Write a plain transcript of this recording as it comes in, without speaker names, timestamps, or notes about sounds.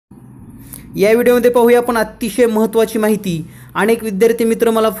या व्हिडिओमध्ये पाहूया आपण अतिशय महत्त्वाची माहिती। अनेक विद्यार्थी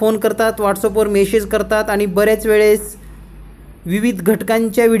मित्र मला फोन करतात, व्हॉट्सअपवर मेसेज करतात आणि बऱ्याच वेळेस विविध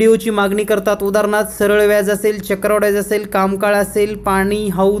घटकांच्या व्हिडिओची मागणी करतात। उदाहरणार्थ सरळ व्याज असेल, चक्रवाढ व्याज असेल, कामकाळ असेल, पाणी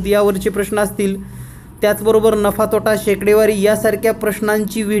हौद यावरचे प्रश्न असतील, त्याचबरोबर नफा तोटा शेकडेवारी यासारख्या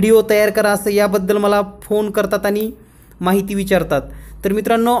प्रश्नांची व्हिडिओ तयार करा असं याबद्दल मला फोन करतात आणि माहिती विचारतात। तर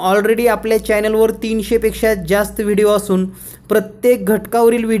मित्रांनो, ऑलरेडी आपल्या चॅनलवर 300 पेक्षा जास्त व्हिडिओ असून प्रत्येक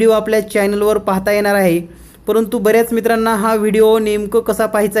घटकावरील व्हिडिओ आपल्या चॅनलवर पाहता येणार आहे। परंतु बऱ्याच मित्रांना हा व्हिडिओ नेमकं कसा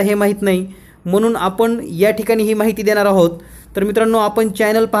पाहायचा हे माहीत नाही, म्हणून आपण या ठिकाणी ही माहिती देणार आहोत। तर मित्रांनो, आपण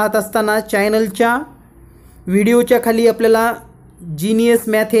चॅनल पाहत असताना चॅनलच्या व्हिडिओच्या खाली आपल्याला जीनियस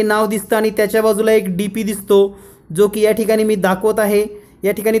मॅथ हे नाव दिसतं आणि त्याच्या बाजूला एक DP दिसतो, जो की या ठिकाणी मी दाखवत आहे।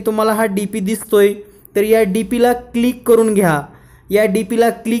 या ठिकाणी तुम्हाला हा DP दिसतोय, तर या DPला क्लिक करून घ्या। या DPला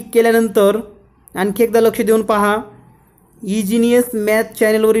क्लिक केल्यानंतर आणखी एकदा लक्ष देऊन पहा, जीनियस मॅथ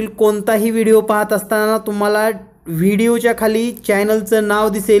चॅनलवरील कोणताही व्हिडिओ पाहत असताना तुम्हाला व्हिडिओच्या खाली चॅनलचं नाव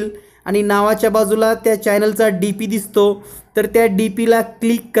दिसेल आणि नावाच्या बाजूला त्या चॅनलचा DP दिसतो। तर त्या DPला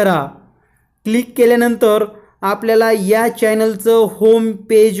क्लिक करा। क्लिक केल्यानंतर आपल्याला या चॅनलचं होम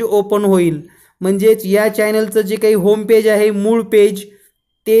पेज ओपन होईल, म्हणजेच या चॅनलचं जे काही होम पेज आहे, मूळ पेज,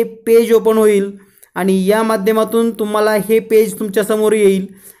 ते पेज ओपन होईल आणि या माध्यमातून तुम्हाला हे पेज तुमच्या समोर येईल।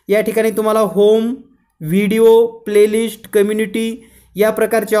 या ठिकाणी तुम्हाला होम, व्हिडिओ, प्लेलिस्ट, कम्युनिटी या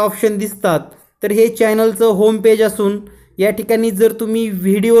प्रकारचे ऑप्शन दिसतात। तर हे चॅनलचं होम पेज असून या ठिकाणी जर तुम्ही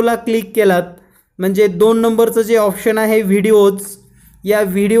व्हिडिओला क्लिक केलात, म्हणजे 2 नंबरचं जे ऑप्शन आहे व्हिडिओज, या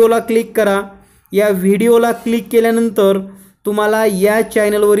व्हिडिओला क्लिक करा। या व्हिडिओला क्लिक केल्यानंतर तुम्हाला या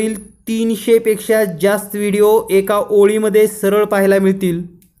चॅनलवरील 300 पेक्षा जास्त व्हिडिओ एका ओळीमध्ये सरळ पाहायला मिळतील।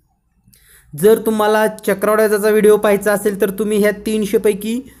 जर तुम्हाला चक्रवाढ व्याजाचा व्हिडिओ पाहायचा असेल तर तुम्ही ह्या 300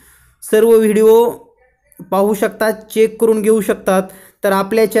 पैकी सर्व व्हिडिओ पाहू शकता, चेक करून घेऊ शकतात। तर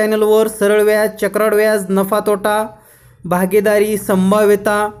आपल्या चॅनलवर सरळ व्याज, चक्रवाढ व्याज, नफा तोटा, भागीदारी,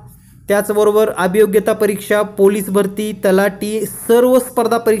 संभाव्यता, त्याचबरोबर अभियोग्यता परीक्षा, पोलीस भरती, तलाठी, सर्व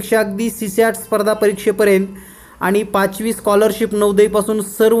स्पर्धा परीक्षा, अगदी CSAT स्पर्धा परीक्षेपर्यंत आणि 5वी स्कॉलरशिप नवोदयपासून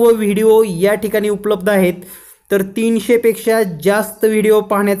सर्व व्हिडिओ या ठिकाणी उपलब्ध आहेत। तर 300 पेक्षा जास्त व्हिडिओ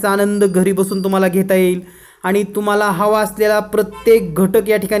पाहण्याचा आनंद घरी बसून तुम्हाला घेता येईल आणि तुम्हाला हवा असलेला प्रत्येक घटक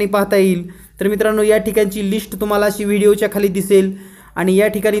या ठिकाणी पाहता येईल। तर मित्रांनो, या ठिकाणची लिस्ट तुम्हाला अशी व्हिडिओच्या खाली दिसेल आणि या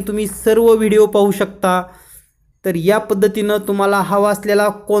ठिकाणी तुम्ही सर्व व्हिडिओ पाहू शकता। तर या पद्धतीनं तुम्हाला हवा असलेला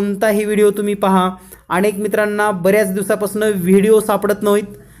कोणताही व्हिडिओ तुम्ही पहा। अनेक मित्रांना बऱ्याच दिवसापासून व्हिडिओ सापडत नाहीत,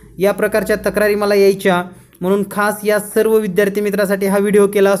 या प्रकारच्या तक्रारी मला यायच्या, म्हणून खास या सर्व विद्यार्थी मित्रासाठी हा व्हिडिओ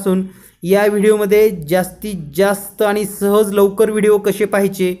केला असून या व्हिडिओमध्ये जास्तीत जास्त आणि सहज लवकर व्हिडिओ कसे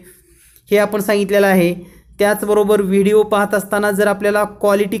पाहायचे हे आपण सांगितलेलं आहे। त्याचबरोबर व्हिडिओ पाहत असताना जर आपल्याला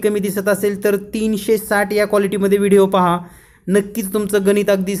क्वालिटी कमी दिसत असेल तर 360 या क्वालिटीमध्ये व्हिडिओ पहा, नक्कीच तुमचं गणित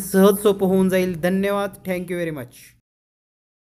अगदी सहज सोपं होऊन जाईल। धन्यवाद, थँक्यू व्हेरी मच।